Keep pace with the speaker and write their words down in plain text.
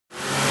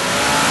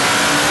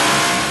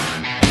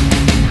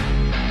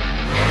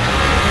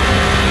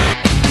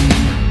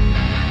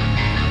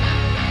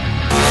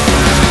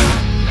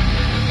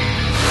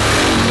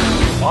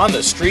on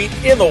the street,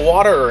 in the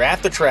water, or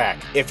at the track.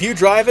 If you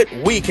drive it,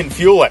 we can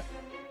fuel it.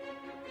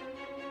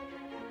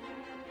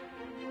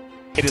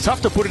 It is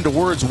tough to put into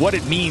words what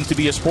it means to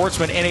be a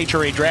sportsman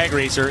NHRA drag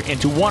racer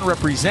and to, one,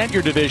 represent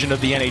your division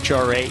of the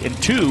NHRA,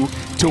 and two,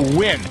 to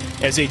win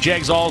as a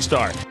Jegs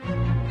All-Star.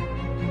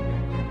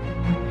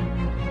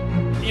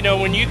 You know,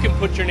 when you can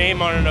put your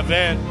name on an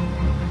event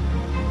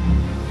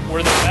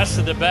where the best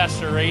of the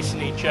best are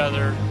racing each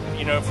other,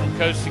 you know, from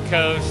coast to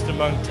coast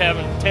among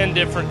 10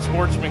 different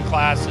sportsman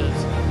classes,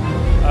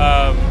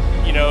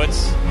 you know,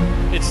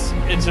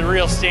 it's a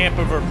real stamp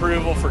of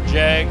approval for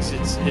Jegs.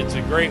 It's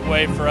a great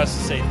way for us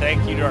to say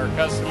thank you to our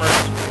customers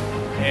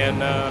and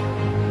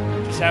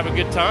just have a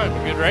good time,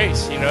 a good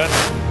race. You know,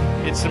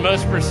 it's the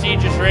most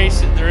prestigious race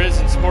that there is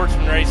in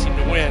sportsman racing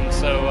to win.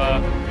 So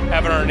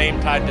having our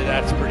name tied to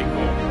that's pretty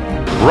cool.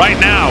 Right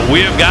now,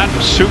 we have got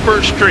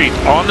Super Street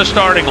on the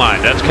starting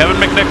line. That's Kevin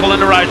McNichol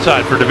in the right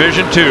side for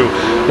Division 2.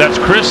 That's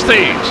Chris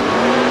Thieves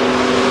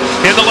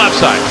in the left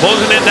side,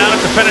 closing in down at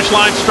the finish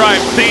line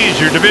stripe. Thieves,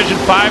 your Division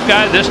 5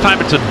 guy. This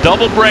time it's a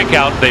double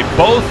breakout. They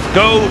both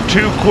go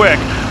too quick.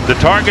 The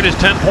target is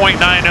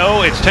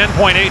 10.90. It's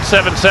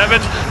 10.877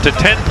 to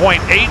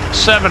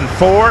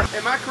 10.874.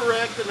 Am I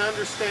correct in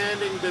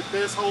understanding that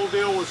this whole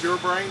deal was your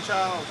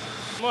brainchild?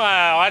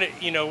 Wow,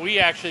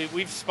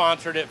 we've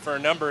sponsored it for a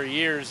number of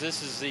years.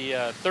 This is the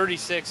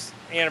 36th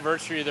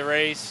anniversary of the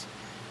race.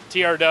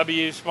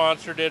 TRW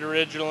sponsored it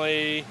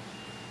originally,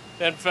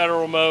 then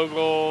Federal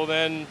Mogul,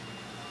 then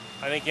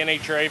I think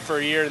NHRA for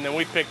a year, and then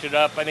we picked it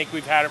up. I think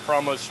we've had it for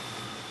almost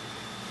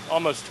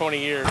 20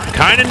 years.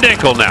 Kynan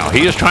Dinkle now.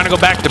 He is trying to go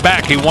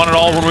back-to-back. He won it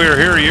all when we were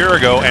here a year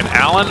ago. And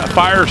Alan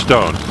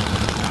Firestone.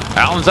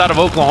 Alan's out of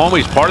Oklahoma.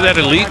 He's part of that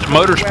elite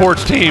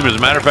motorsports team. As a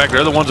matter of fact,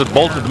 they're the ones that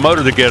bolted the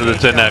motor together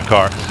that's in that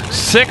car.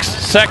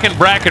 6-second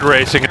bracket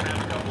racing.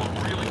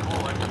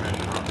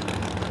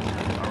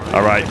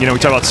 All right, you know, we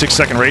talk about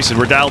 6-second races.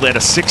 We're dialed at a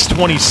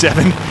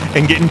 6:27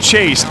 and getting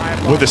chased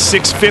with a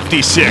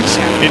 6:56.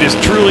 It is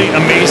truly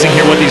amazing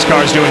here what these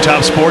cars do in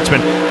Top Sportsman.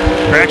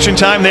 Reaction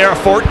time there,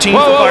 14 for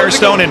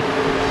Firestone, and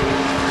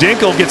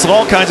Dinkle gets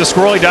all kinds of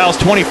squirrely dials,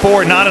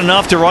 24, not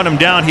enough to run him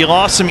down. He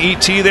lost some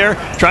ET there,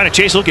 trying to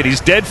chase. Look at, he's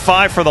dead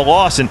 5 for the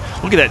loss, and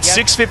look at that,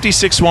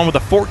 6:56.1 with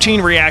a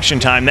 14 reaction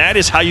time. That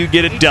is how you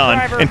get it done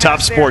in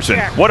Top Sportsman.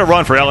 What a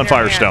run for Alan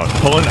Firestone.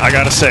 Pulling, I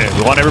gotta say,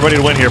 we want everybody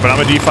to win here, but I'm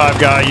a D5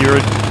 guy, you're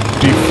a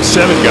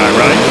D7 guy,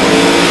 right?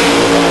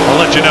 I'll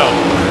let you know.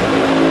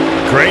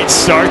 Great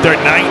start there,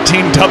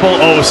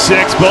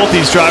 19.006. Both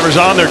these drivers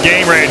on their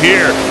game right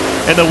here.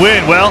 And the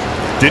win, well,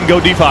 didn't go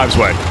D5's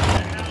way.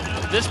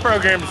 This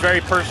program is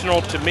very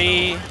personal to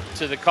me,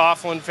 to the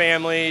Coughlin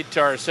family,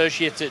 to our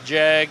associates at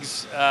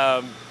Jegs.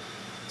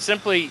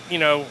 Simply, you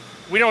know,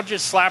 we don't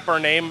just slap our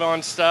name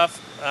on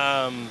stuff.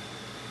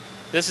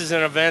 This is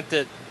an event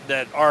that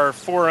our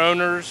 4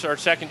 owners, our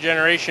second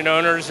generation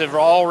owners, have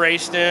all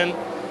raced in.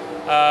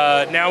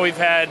 Now we've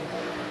had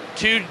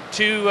two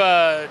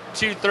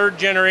third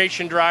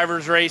generation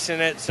drivers racing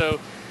it, so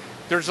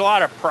there's a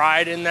lot of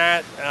pride in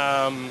that.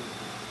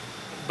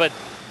 But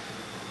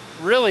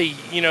really,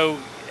 you know,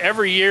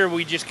 every year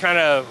we just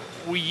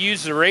we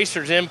use the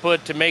racers'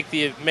 input to make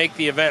the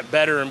event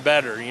better and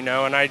better, you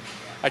know. And I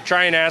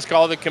try and ask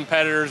all the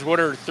competitors, what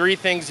are 3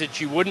 things that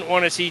you wouldn't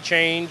want to see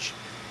change,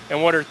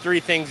 and what are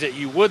 3 things that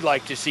you would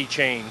like to see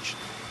change?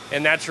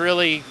 And that's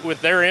really,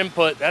 with their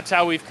input, that's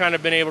how we've kind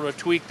of been able to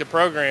tweak the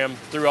program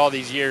through all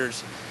these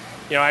years.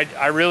 You know,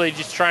 I really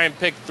just try and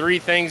pick 3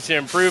 things to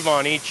improve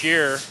on each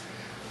year.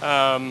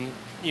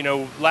 You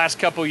know, last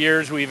couple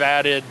years we've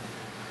added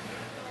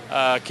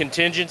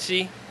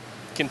contingency.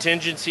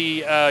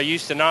 Contingency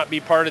used to not be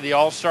part of the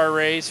All-Star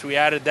race. We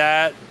added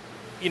that.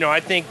 You know, I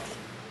think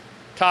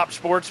Top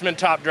Sportsman,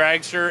 Top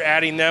Dragster,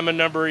 adding them a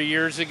number of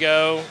years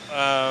ago,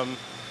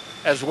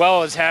 as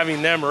well as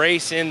having them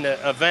race in the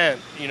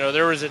event. You know,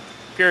 there was a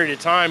period of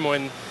time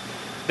when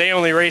they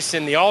only raced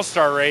in the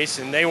All-Star race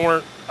and they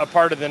weren't a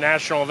part of the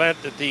national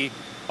event that the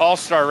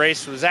All-Star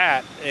race was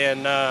at. And,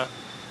 you know,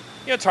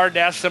 it's hard to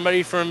ask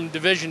somebody from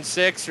Division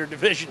 6 or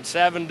Division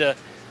 7 to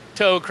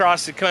tow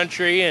across the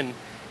country and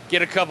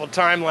get a couple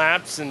time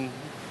laps and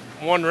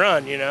one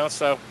run, you know.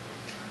 So,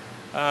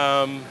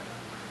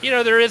 you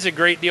know, there is a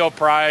great deal of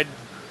pride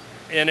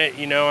in it,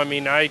 you know. I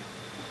mean,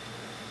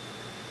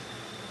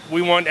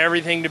 we want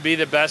everything to be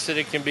the best that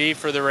it can be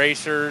for the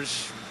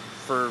racers,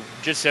 for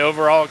just the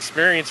overall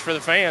experience for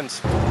the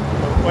fans.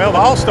 Well, the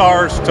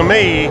All-Stars, to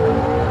me,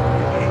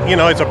 you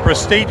know, it's a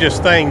prestigious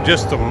thing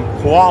just to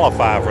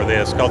qualify for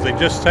this, because they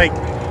just take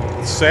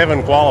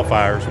 7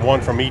 qualifiers,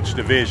 1 from each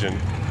division,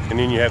 and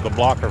then you have the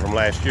blocker from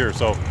last year.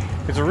 So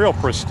it's a real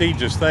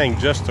prestigious thing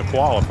just to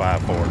qualify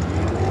for it.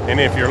 And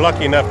if you're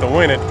lucky enough to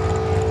win it,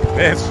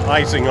 that's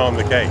icing on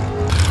the cake.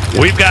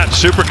 We've got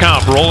Super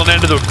Comp rolling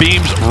into the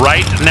beams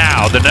right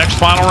now. The next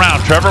final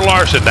round, Trevor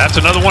Larson. That's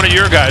another one of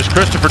your guys.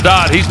 Christopher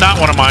Dodd, he's not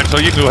one of mine, so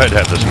you can go ahead and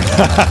have this one.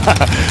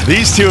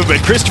 These two have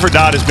been, Christopher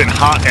Dodd has been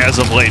hot as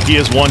of late. He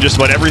has won just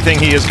about everything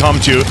he has come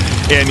to.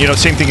 And, you know,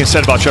 same thing is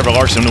said about Trevor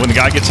Larson. When the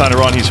guy gets on a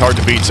run, he's hard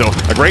to beat. So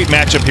a great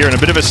matchup here and a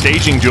bit of a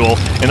staging duel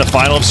in the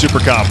final of Super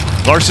Comp.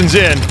 Larson's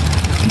in.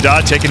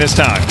 Dodd taking his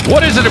time.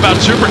 What is it about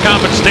Super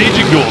Comp and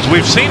staging duels?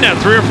 We've seen that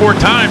 3 or 4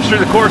 times through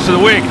the course of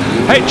the week.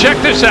 Hey, check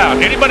this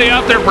out. Anybody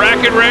out there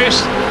bracket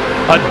race?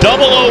 A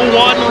 001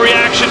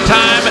 reaction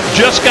time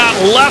just got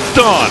left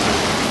on.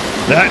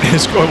 That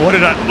is good. What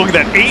did I look at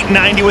that?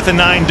 890 with a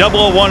 9,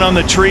 001 on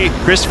the tree.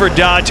 Christopher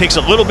Dodd takes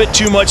a little bit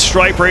too much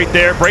stripe right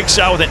there. Breaks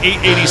out with an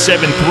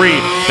 887.3.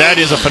 That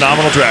is a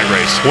phenomenal drag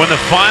race. When the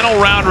final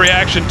round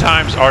reaction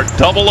times are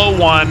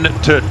 001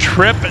 to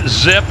trip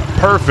zip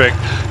perfect,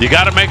 you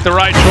got to make the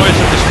right choice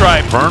at the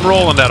stripe. Vern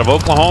Rowland out of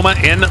Oklahoma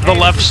in the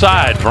left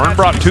side. Vern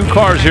brought 2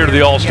 cars here to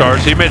the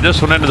All-Stars. He made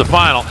this one into the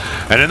final.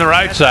 And in the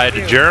right side,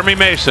 Jeremy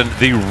Mason,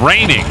 the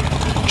reigning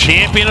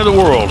champion of the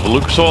world, the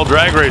Lucas Oil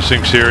Drag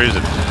Racing Series.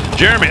 And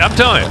Jeremy, I'm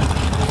telling you,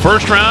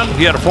 first round,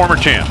 he had a former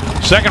champ.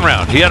 Second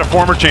round, he had a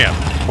former champ.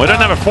 Well, he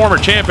doesn't have a former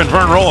champ in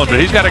Vern Rowland, but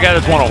he's got a guy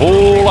that's won a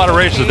whole lot of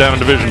races down in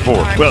Division 4.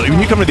 Well,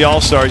 when you come to the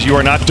All-Stars, you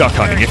are not duck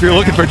hunting. If you're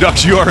looking for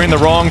ducks, you are in the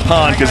wrong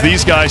pond, because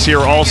these guys here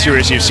are all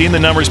serious. You've seen the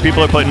numbers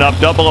people are putting up.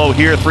 00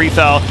 here,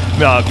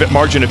 3,000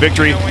 margin of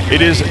victory.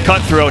 It is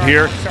cutthroat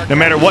here, no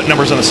matter what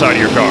number's on the side of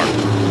your car.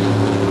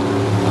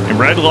 And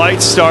red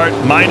lights start,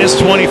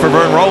 -20 for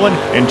Vern Rowland.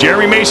 And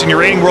Jeremy Mason, your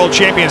reigning world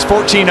champion, is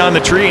 14 on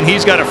the tree, and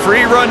he's got a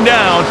free run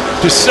down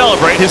to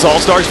celebrate his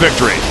All-Stars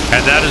victory.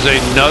 And that is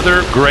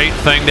another great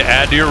thing to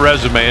add to your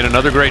resume and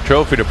another great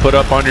trophy to put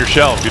up on your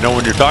shelf. You know,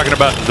 when you're talking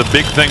about the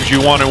big things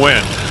you want to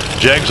win,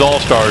 Jegs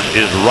AllStars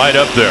is right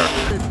up there.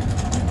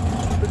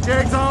 The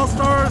Jegs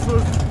AllStars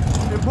was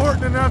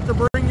important enough to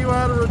bring you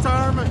out of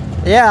retirement?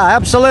 Yeah,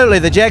 absolutely.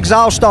 The Jegs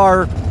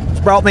All-Stars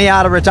brought me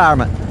out of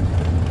retirement.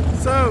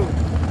 So,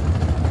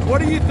 what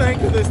do you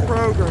think of this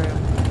program?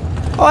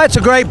 Oh, it's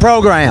a great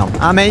program.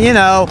 I mean, you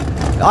know,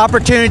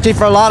 opportunity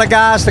for a lot of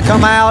guys to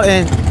come out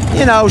and,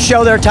 you know,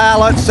 show their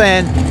talents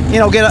and, you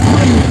know, get a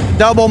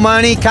double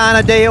money kind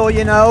of deal,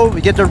 you know.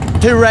 We get the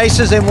 2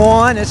 races in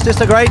one. It's just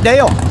a great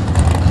deal.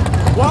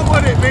 What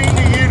would it mean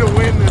to you to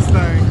win this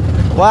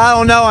thing? Well, I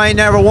don't know. I ain't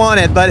never won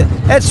it, but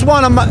it's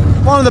one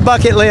of the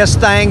bucket list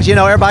things. You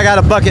know, everybody got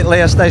a bucket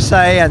list, they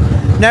say,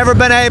 and never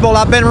been able.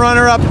 I've been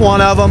runner-up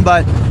one of them,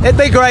 but it'd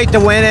be great to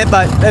win it,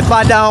 but if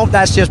I don't,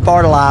 that's just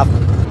part of life.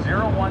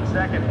 0-1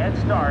 second head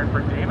start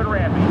for David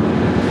Rampy.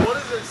 What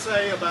does it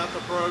say about the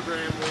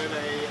program when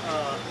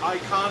a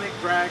iconic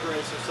drag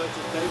racer such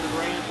as David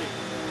Rampy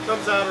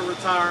comes out of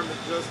retirement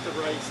just to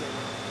racing?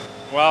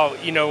 Well,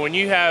 you know, when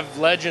you have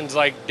legends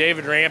like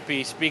David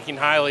Rampy speaking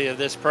highly of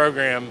this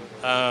program,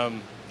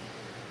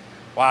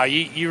 wow,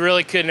 you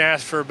really couldn't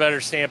ask for a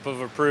better stamp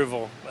of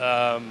approval.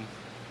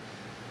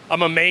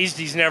 I'm amazed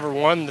he's never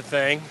won the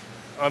thing.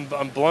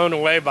 I'm blown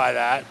away by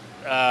that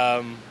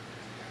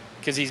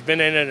because he's been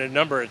in it a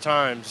number of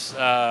times.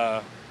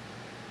 That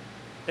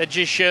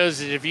just shows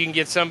that if you can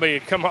get somebody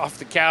to come off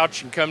the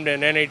couch and come to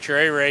an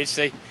NHRA race,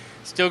 they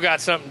still got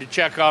something to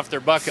check off their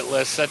bucket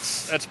list.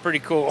 That's pretty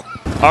cool.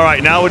 All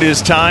right, now it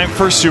is time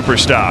for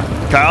Superstock.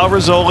 Kyle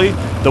Rizzoli,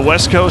 the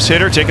West Coast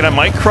hitter, taking on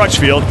Mike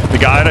Crutchfield, the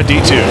guy out of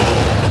D2.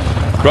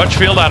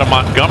 Crutchfield out of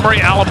Montgomery,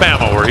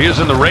 Alabama, where he is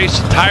in the race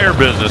tire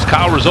business.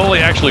 Kyle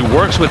Rizzoli actually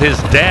works with his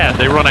dad.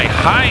 They run a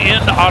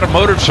high-end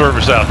automotive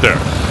service out there.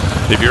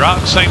 If you're out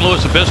in St.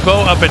 Louis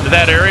Obispo, up into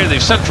that area, the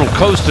Central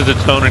Coast as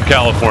it's known in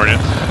California.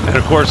 And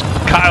of course,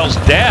 Kyle's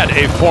dad,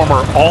 a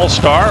former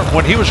All-Star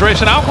when he was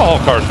racing alcohol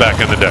cars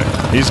back in the day.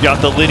 He's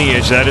got the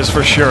lineage, that is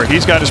for sure.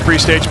 He's got his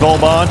pre-stage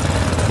bulb on.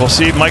 We'll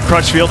see Mike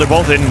Crutchfield, they're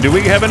both in. Do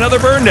we have another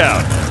burn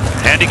down?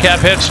 Handicap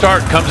head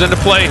start comes into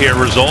play here.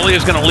 Rizzoli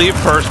is going to leave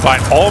first by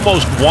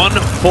almost 1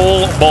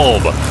 full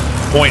bulb.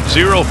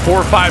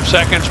 0.045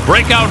 seconds.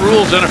 Breakout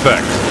rules in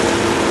effect.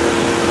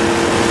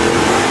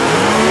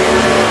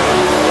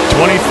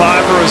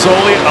 25 for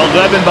Rizzoli,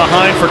 11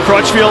 behind for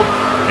Crutchfield.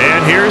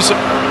 And here's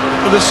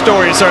the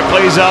story. It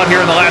plays out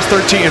here in the last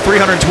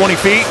 320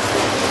 feet.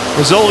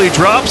 Rizzoli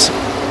drops,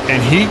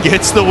 and he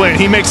gets the win.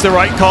 He makes the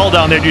right call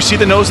down there. Do you see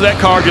the nose of that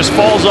car just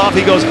falls off?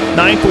 He goes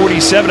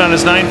 947 on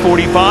his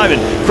 945,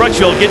 and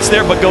Crutchfield gets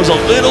there but goes a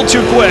little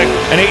too quick,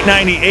 and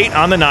 898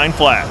 on the 9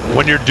 flat.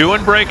 When you're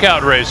doing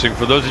breakout racing,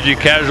 for those of you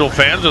casual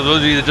fans or those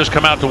of you that just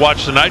come out to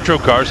watch the Nitro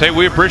cars, hey,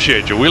 we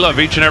appreciate you. We love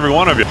each and every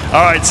one of you.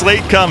 All right,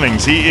 Slate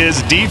Cummings. He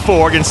is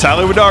D4 against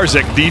Tyler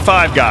Wlodarczyk,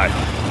 D5 guy.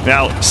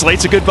 Now,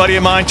 Slate's a good buddy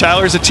of mine.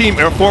 Tyler's a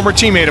former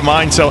teammate of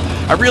mine, so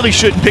I really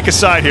shouldn't pick a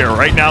side here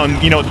right now.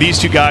 And, you know, these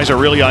two guys are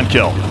really on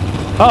kill.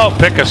 Oh,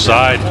 pick a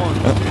side.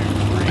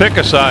 Pick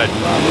a side.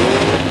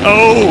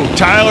 Oh,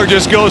 Tyler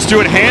just goes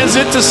through it, hands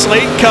it to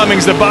Slate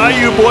Cummings, the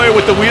Bayou boy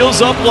with the wheels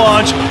up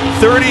launch,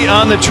 30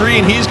 on the tree,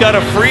 and he's got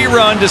a free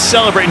run to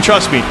celebrate. And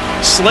trust me,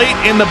 Slate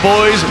and the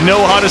boys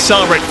know how to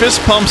celebrate.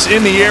 Fist pumps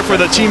in the air for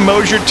the Team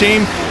Mosier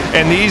team.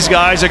 and these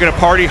guys are going to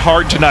party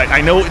hard tonight.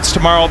 I know it's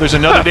tomorrow, there's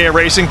another day of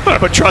racing,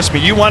 but trust me,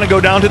 you want to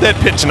go down to that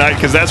pit tonight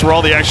because that's where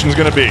all the action is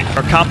going to be.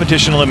 Our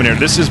competition eliminator,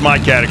 this is my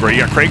category.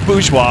 You got Craig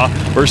Bourgeois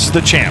versus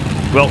the champ.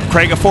 Well,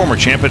 Craig, a former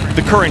champ, but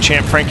the current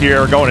champ, Frankie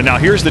Aragona. Now,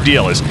 here's the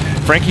deal is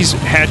Frankie's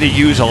had to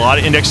use a lot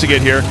of index to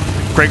get here.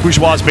 Craig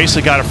Bourgeois has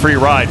basically got a free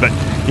ride, but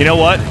you know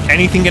what?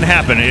 Anything can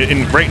happen,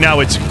 and right now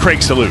it's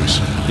Craig's to lose.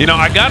 You know,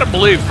 I got to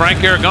believe Frank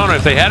Aragona,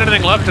 if they had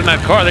anything left in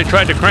that car, they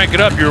tried to crank it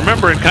up. You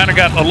remember it kind of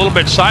got a little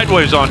bit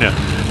sideways on you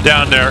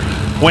down there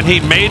when he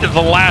made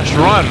the last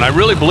run. And I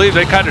really believe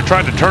they kind of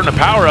tried to turn the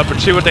power up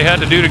and see what they had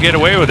to do to get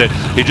away with it.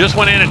 He just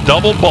went in and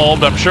double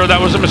bulbed. I'm sure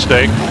that was a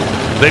mistake.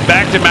 They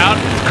backed him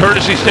out,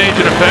 courtesy stage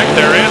in effect.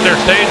 They're in,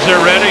 they're staged, they're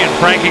ready, and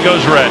Frankie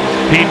goes red.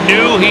 He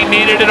knew he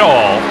needed it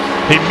all.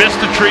 He missed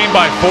the tree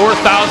by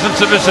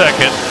 0.04 of a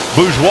second.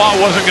 Bourgeois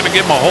wasn't going to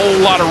give him a whole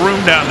lot of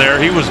room down there.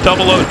 He was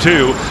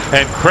 002,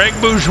 and Craig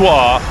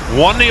Bourgeois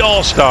won the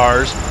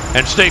All-Stars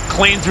and stayed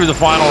clean through the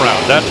final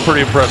round. That's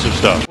pretty impressive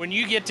stuff. When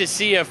you get to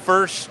see a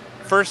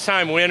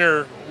first-time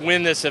winner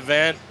win this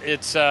event,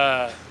 it's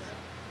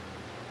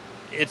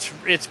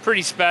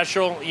pretty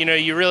special. You know,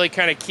 you really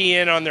kind of key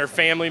in on their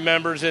family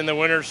members in the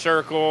winner's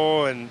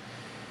circle, and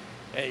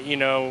you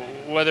know,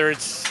 whether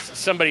it's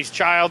somebody's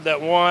child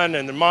that won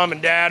and their mom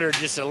and dad are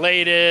just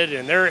elated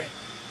and their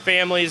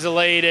family's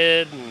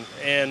elated,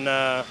 and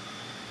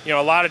you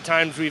know, a lot of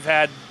times we've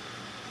had,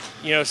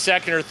 you know,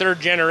 second or third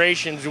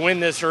generations win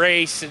this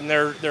race and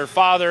their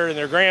father and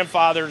their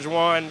grandfathers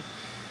won.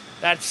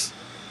 That's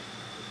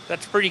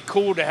pretty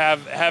cool to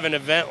have an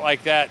event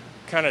like that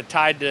kind of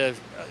tied to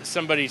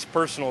somebody's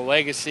personal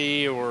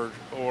legacy or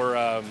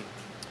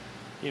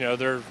you know,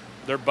 their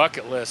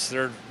bucket lists,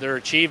 their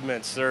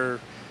achievements, their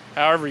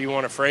however you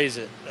want to phrase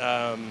it.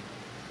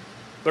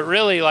 But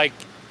really, like,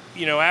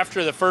 you know,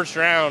 after the first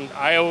round,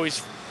 I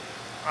always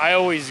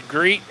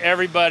greet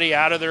everybody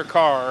out of their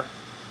car,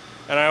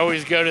 and I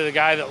always go to the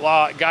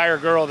guy or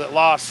girl that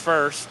lost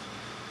first,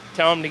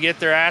 tell them to get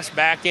their ass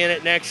back in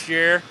it next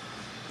year.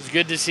 It was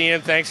good to see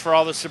him. Thanks for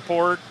all the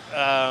support.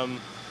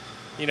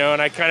 You know,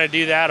 and I kind of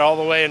do that all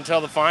the way until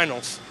the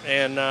finals.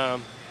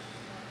 And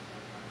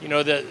you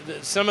know,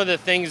 some of the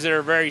things that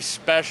are very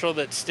special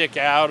that stick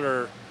out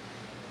are,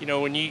 you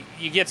know, when you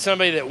get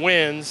somebody that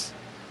wins,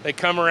 they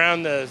come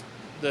around the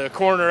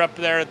corner up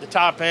there at the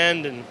top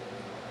end, and,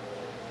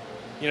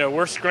 you know,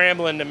 we're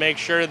scrambling to make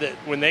sure that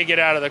when they get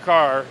out of the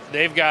car,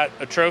 they've got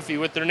a trophy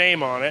with their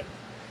name on it.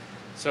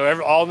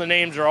 So all the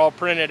names are all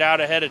printed out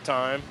ahead of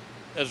time,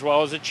 as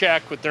well as a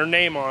check with their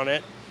name on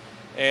it.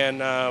 And,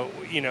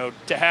 you know,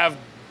 to have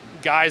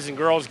guys and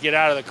girls get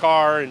out of the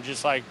car and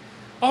just like,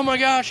 oh my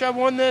gosh, I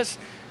won this.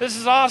 This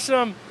is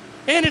awesome.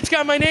 And it's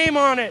got my name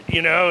on it,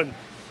 you know. And,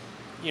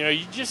 you know,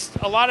 you just,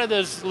 a lot of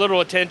those little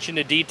attention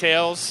to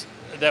details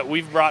that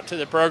we've brought to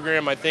the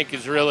program, I think,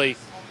 has really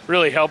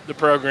helped the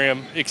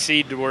program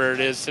exceed to where it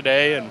is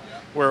today and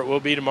where it will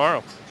be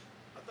tomorrow.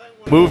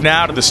 Move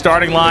now to the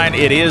starting line.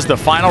 It is the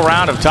final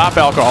round of Top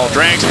Alcohol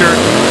Dragster.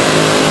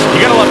 You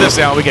gotta love this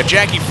now. We got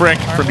Jackie Frick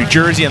from New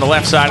Jersey on the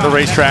left side of the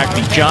racetrack,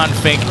 the John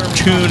Fink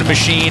Tune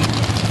Machine,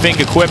 Fink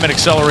Equipment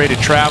Accelerated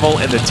Travel,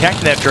 and the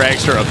TechNet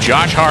Dragster of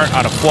Josh Hart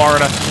out of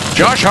Florida.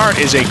 Josh Hart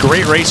is a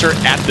great racer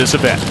at this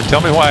event.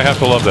 Tell me why I have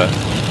to love that.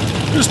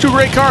 There's two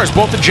great cars,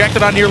 both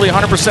injected on nearly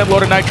 100%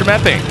 loaded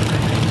nitromethane.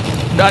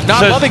 Not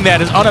loving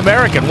that is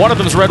un-American. One of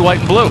them is red, white,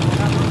 and blue.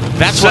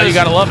 That's why you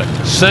got to love it.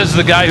 Says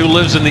the guy who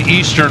lives in the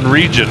eastern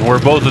region where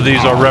both of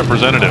these are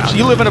representatives.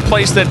 You live in a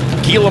place that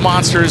Gila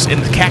monsters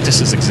and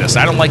cactuses exist.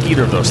 I don't like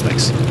either of those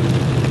things.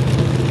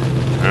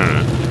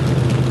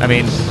 I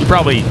mean, you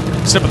probably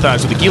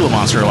sympathize with the Gila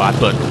monster a lot,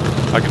 but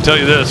I can tell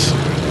you this.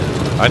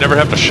 I never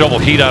have to shovel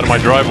heat out of my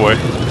driveway.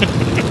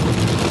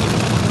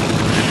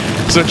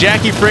 So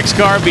Jackie Frick's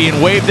car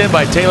being waved in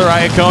by Taylor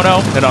Iacono,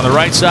 and on the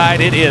right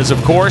side it is,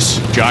 of course,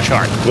 Josh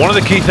Hart. One of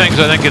the key things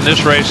I think in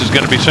this race is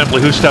going to be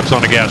simply who steps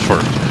on the gas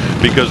first.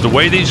 Because the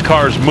way these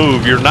cars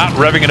move, you're not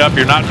revving it up,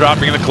 you're not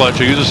dropping the clutch,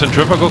 you use a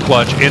centrifugal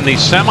clutch. In the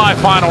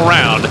semifinal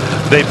round,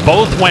 they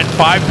both went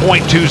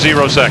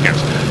 5.20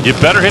 seconds. You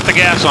better hit the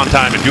gas on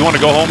time if you want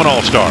to go home an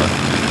all-star.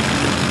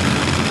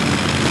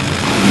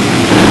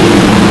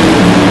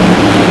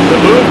 The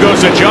move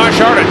goes to Josh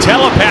Hart, a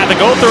telepathic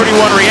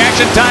 0:31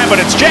 reaction time, but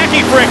it's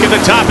Jackie Frick at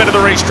the top end of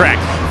the racetrack.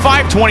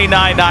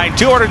 5:29.9,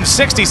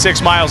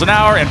 266 miles an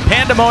hour, and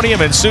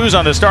pandemonium ensues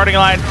on the starting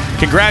line.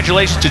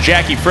 Congratulations to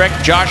Jackie Frick.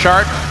 Josh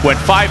Hart went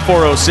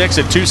 5:406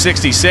 at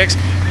 266.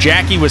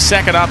 Jackie was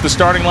second off the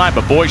starting line,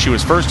 but boy, she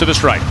was first to the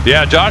stripe.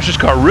 Yeah, Josh's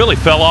car really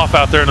fell off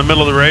out there in the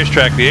middle of the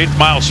racetrack. The 8th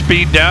mile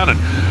speed down, and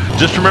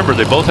just remember,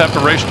 they both have to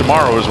race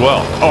tomorrow as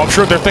well. Oh, I'm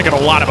sure they're thinking a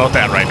lot about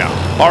that right now.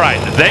 All right,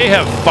 they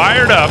have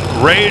fired up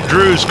Ray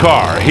Drew's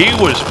car. He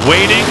was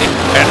waiting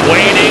and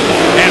waiting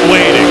and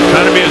waiting,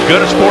 trying to be as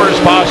good a sport as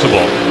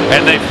possible.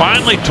 And they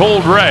finally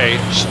told Ray,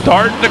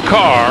 start the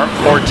car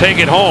or take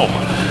it home.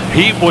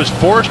 He was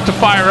forced to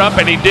fire up,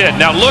 and he did.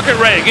 Now look at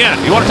Ray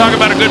again. You want to talk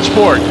about a good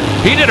sport?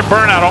 He did a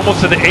burnout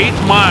almost to the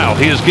 8th mile.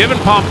 He has given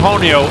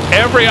Pomponio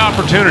every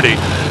opportunity.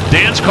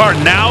 Dan's car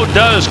now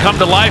does come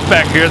to life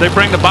back here. They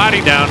bring the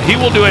body down. He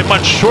will do a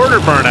much shorter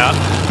burnout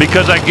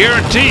because I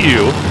guarantee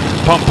you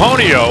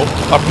Pomponio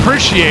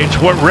appreciates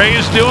what Ray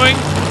is doing,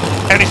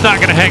 and he's not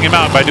going to hang him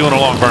out by doing a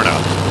long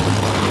burnout.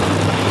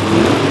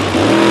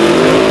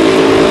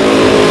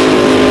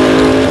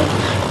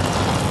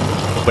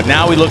 But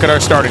now we look at our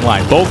starting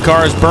line. Both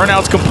cars,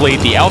 burnouts complete.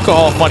 The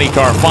Alcohol Funny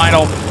Car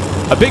final.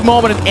 A big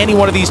moment in any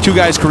one of these two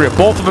guys' career.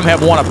 Both of them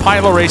have won a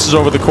pile of races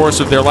over the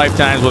course of their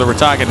lifetimes, whether we're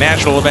talking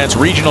national events,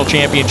 regional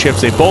championships.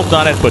 They've both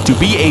done it, but to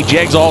be a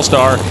Jegs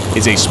All-Star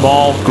is a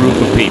small group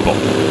of people.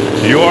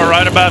 You are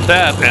right about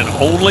that, and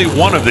only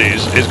one of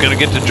these is going to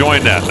get to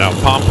join that. Now,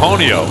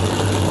 Pomponio,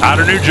 out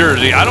of New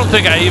Jersey, I don't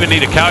think I even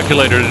need a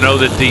calculator to know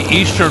that the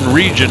Eastern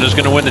region is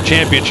going to win the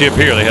championship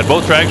here. They had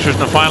both dragsters in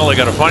the final. They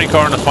got a funny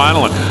car in the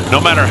final, and no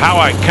matter how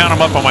I count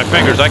them up on my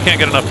fingers, I can't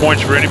get enough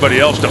points for anybody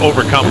else to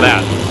overcome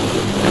that.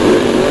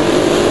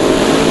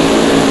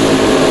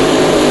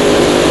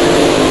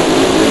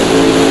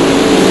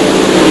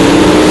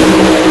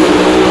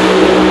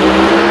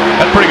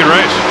 That's a pretty good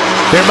race.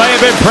 There may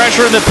have been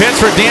pressure in the pits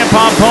for Dan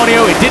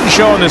Pomponio. It didn't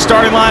show in the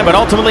starting line, but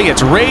ultimately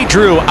it's Ray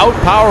Drew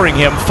outpowering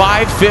him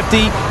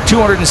 550,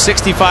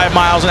 265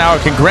 miles an hour.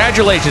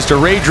 Congratulations to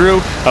Ray Drew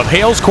of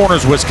Hales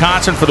Corners,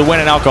 Wisconsin for the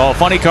win in Alcohol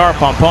Funny Car.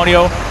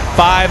 Pomponio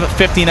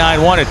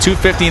 5:59.1 at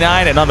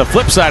 2:59. And on the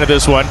flip side of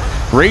this one,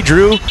 Ray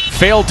Drew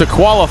failed to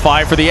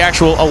qualify for the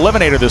actual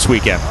eliminator this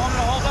weekend.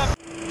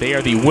 They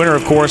are the winner,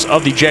 of course,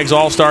 of the Jegs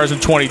All-Stars in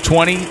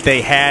 2020.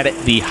 They had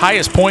the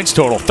highest points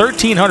total,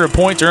 1,300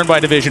 points earned by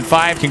Division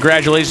 5.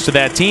 Congratulations to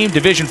that team.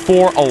 Division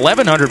 4,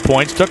 1,100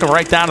 points. Took them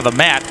right down to the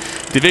mat.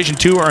 Division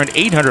 2 earned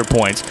 800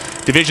 points.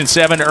 Division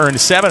 7 earned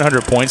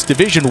 700 points.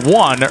 Division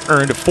 1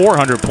 earned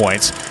 400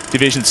 points.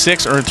 Division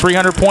 6 earned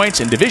 300 points.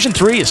 And Division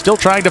 3 is still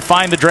trying to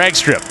find the drag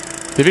strip.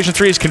 Division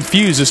 3 is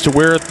confused as to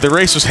where the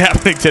race was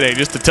happening today.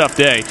 Just a tough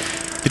day.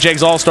 The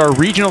Jegs All-Star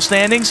regional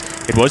standings,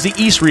 it was the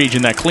East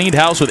region that cleaned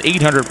house with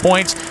 800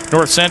 points.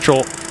 North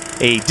Central,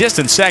 a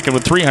distant second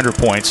with 300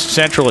 points.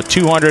 Central at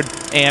 200,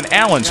 and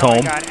Allen's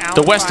home,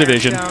 the West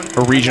Division,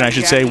 or region I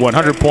should say,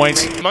 100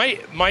 points.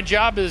 My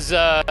job is,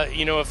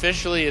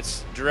 officially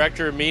it's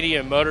Director of Media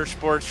and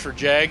Motorsports for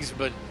Jegs,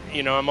 but,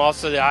 I'm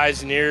also the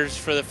eyes and ears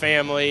for the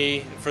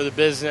family, for the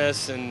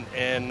business, and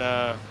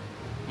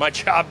my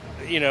job,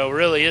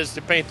 really is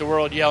to paint the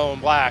world yellow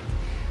and black.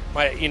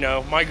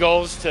 My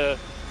goal is to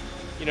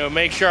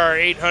make sure our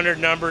 800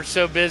 number is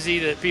so busy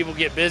that people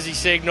get busy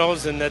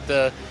signals and that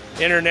the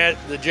internet,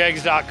 the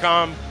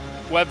jegs.com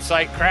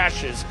website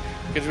crashes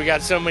because we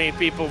got so many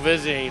people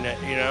visiting it,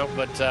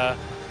 but that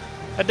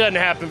doesn't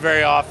happen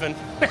very often.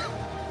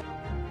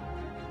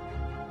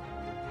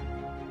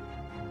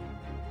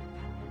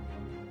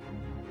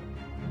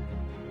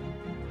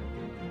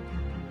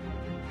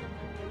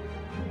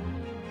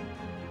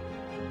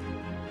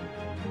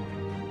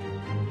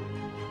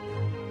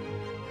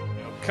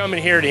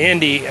 Coming here to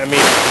Indy, I mean,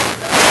 I'm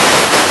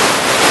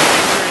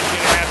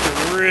going to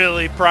have to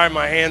really pry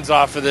my hands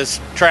off of this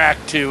track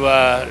to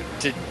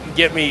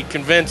get me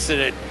convinced that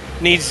it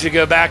needs to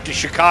go back to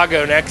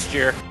Chicago next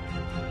year.